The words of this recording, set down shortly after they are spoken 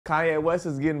Kanye West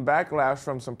is getting backlash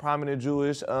from some prominent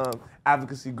Jewish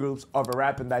advocacy groups over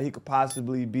rapping that he could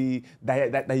possibly be,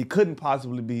 that he couldn't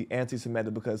possibly be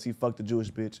anti-Semitic because he fucked a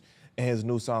Jewish bitch in his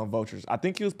new song Vultures. I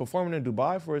think he was performing in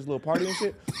Dubai for his little party and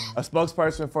shit. A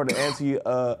spokesperson for the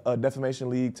Anti-Defamation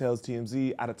League tells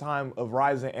TMZ, at a time of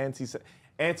rising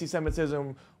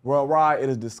anti-Semitism worldwide, it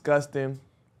is disgusting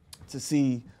to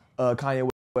see Kanye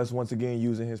West once again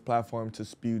using his platform to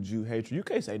spew Jew hatred. You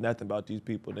can't say nothing about these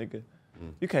people, nigga.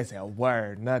 You can't say a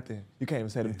word, nothing. You can't even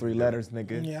say them 3 letters,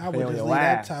 nigga. Yeah, I would just leave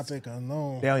that topic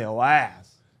alone. They on your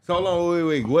ass. So long,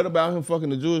 wait. What about him fucking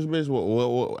the Jewish bitch?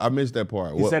 What, I missed that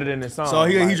part. He said it in his song. So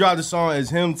he dropped the song as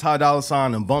him, Ty Dolla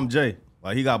 $ign, and Bump J.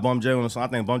 Like he got Bump J on the song. I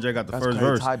think Bump J got the first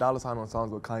verse. Ty Dolla $ign on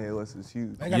songs with Kanye West is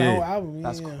huge. They got a whole album.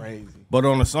 That's crazy. But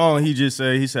on the song, he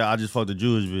said, I just fucked the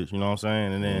Jewish bitch. You know what I'm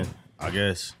saying? And then I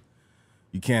guess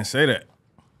you can't say that.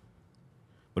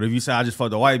 But if you say I just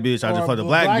fucked the white bitch, I just fucked the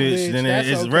black bitch, then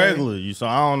it's okay. Regular. So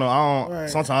I don't know. Right.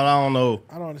 Sometimes I don't know.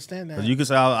 I don't understand that. Because you can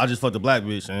say I just fucked the black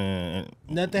bitch and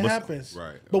nothing happens.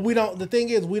 Right. But we don't. The thing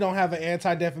is, we don't have an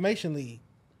anti-defamation league.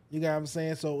 You got what I'm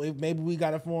saying? So if maybe we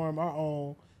got to form our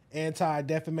own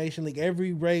anti-defamation league.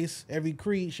 Every race, every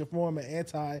creed should form an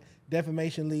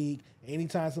anti-defamation league.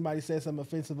 Anytime somebody says something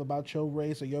offensive about your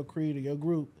race or your creed or your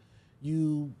group,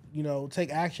 you know, take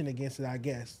action against it, I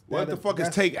guess. What the fuck is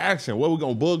take action? What, we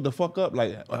gonna bug the fuck up?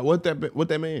 Like, what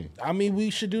that mean? I mean, we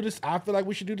should do this. I feel like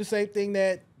we should do the same thing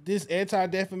that this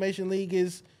anti-defamation league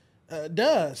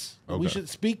does. Okay. We should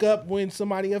speak up when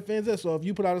somebody offends us. So if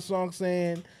you put out a song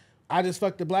saying, I just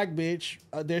fucked a black bitch,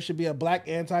 there should be a black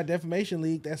anti-defamation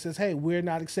league that says, hey, we're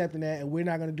not accepting that and we're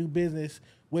not gonna do business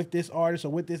with this artist or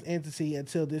with this entity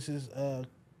until this is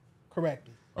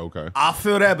corrected. Okay. I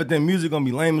feel that, but then music gonna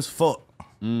be lame as fuck.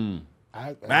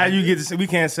 Now you get to say we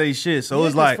can't say shit, so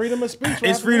it's like freedom of speech.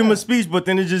 It's freedom of speech, but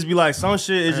then it just be like some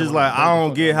shit. It's just like I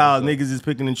don't get how niggas is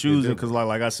picking and choosing because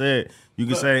like I said, you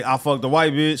can say I fucked the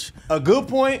white bitch. A good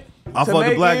point. I fucked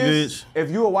the black bitch.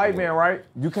 If you a white man, right,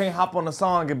 you can't hop on a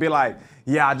song and be like,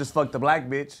 yeah, I just fucked the black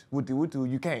bitch. Wooty wooty.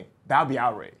 You can't. That'll be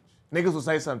outrage. Niggas will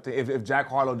say something if Jack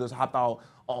Harlow just hopped out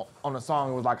on a song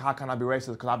and was like, how can I be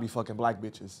racist? Because I be fucking black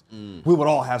bitches. We would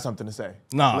all have something to say.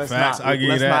 Nah, facts. I get that.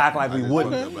 Let's not act like we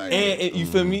wouldn't. And you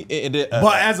feel me?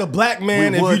 But as a black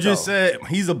man, if you just said,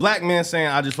 he's a black man saying,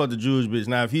 I just fucked the Jewish bitch.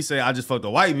 Now, if he say, I just fucked the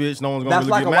white bitch, no one's going to really get mad.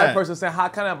 That's like a white person saying, how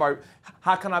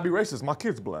can I be racist? My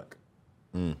kid's black.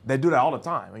 They do that all the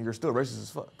time, and you're still racist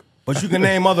as fuck. But you can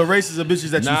name other races of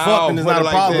bitches that you fucked, and it's not a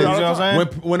problem. You know what I'm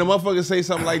saying? When a motherfucker say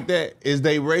something like that, is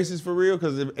they racist for real?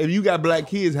 Because if you got black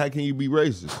kids, how can you be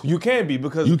racist? You can be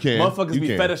because motherfuckers be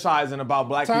fetishizing about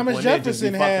black people. Thomas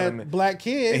Jefferson had black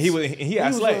kids, and he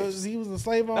had slaves. He was a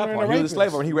slave owner and a rapist. He was a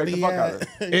slave owner. He raped the fuck out of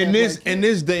her. In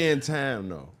this day and time,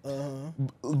 though,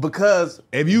 because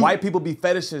white people be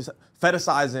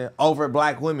fetishizing over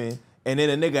black women, and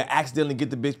then a nigga accidentally get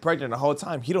the bitch pregnant the whole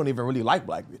time. He don't even really like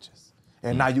black bitches.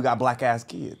 And now you got black ass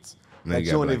kids that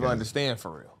you don't even understand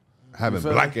for real. Having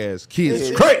black ass kids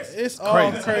is crazy. It's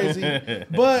all crazy.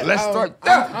 But let's start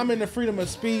there. I'm in the freedom of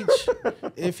speech.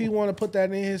 If he want to put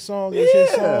that in his song, it's his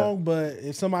song. But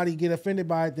if somebody get offended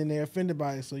by it, then they're offended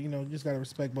by it. So you know, you just gotta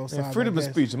respect both sides. Freedom of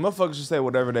speech. The motherfuckers should say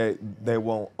whatever they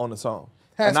want on the song,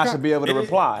 and I should be able to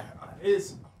reply.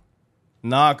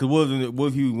 Nah, cause what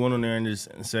if he went on there and just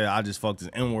said, I just fucked this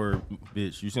N-word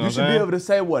bitch. You see what I'm saying? You should be able to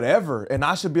say whatever, and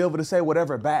I should be able to say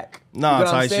whatever back. Nah, you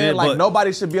know what I'm saying? Shit, like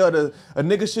nobody should be able to, a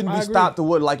nigga shouldn't be stopped to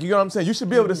what, like, you know what I'm saying? You should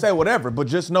be able to say whatever, but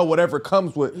just know whatever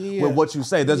comes with what you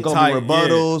say. There's gonna be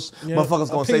rebuttals,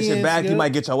 motherfuckers gonna say shit back, you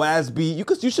might get your ass beat.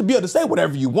 You should be able to say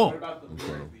whatever you want. What about the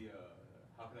lyric,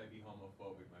 how can I be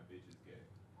homophobic, my bitch is gay?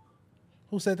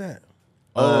 Who said that?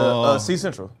 C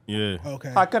Central. Yeah. Okay.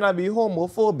 How can I be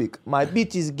homophobic? My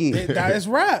bitch is gay. That's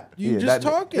rap. You just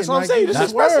talking. That's what I'm saying. You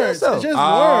just words. It's just words.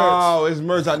 Oh, it's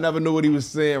merch. I never knew what he was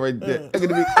saying right there.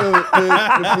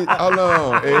 Hold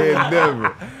on.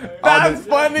 Never. That's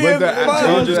funny as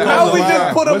fuck. How we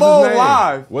just put him on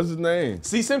live? What's his name?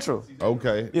 C Central.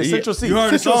 Okay. Yeah, Central C. You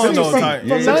heard the song though, from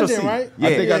London, right?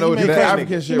 I think I know the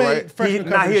African shit, right?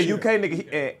 Nah, he a UK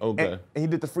nigga. Okay. And he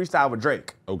did the freestyle with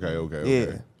Drake. Okay.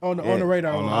 Yeah. On the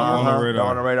radar.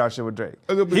 On the radar shit with Drake.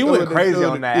 He went crazy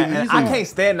on that. And I can't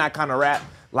stand that kind of rap,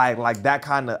 like that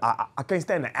kind of, I can't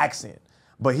stand the accent.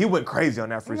 But he went crazy on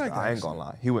that freestyle. I ain't gonna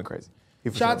lie. He went crazy.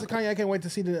 Shout out to Kanye. I can't wait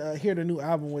to hear the new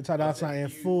album with Ty Dolla $ign in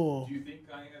full. Do you think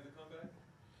Kanye has a comeback?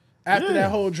 After that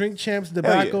whole Drink Champs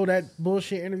debacle, that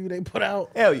bullshit interview they put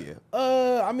out. Hell yeah.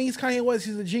 I mean, he's Kanye West.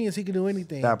 He's a genius. He can do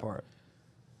anything. That part.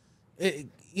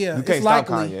 Yeah, You can't it's stop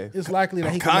likely. Kanye. It's likely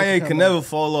that he Kanye can can never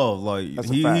fall off. Like That's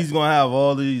a fact. he's gonna have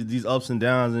all these ups and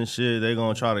downs and shit. They're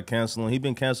gonna try to cancel him. He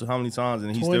been canceled how many times,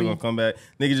 and he's still 20. gonna come back.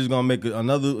 Nigga just gonna make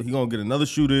another. He gonna get another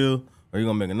shoe deal, or he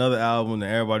gonna make another album, and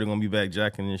everybody gonna be back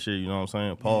jacking and shit. You know what I'm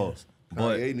saying? Pause.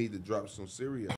 But Kanye need to drop some serious.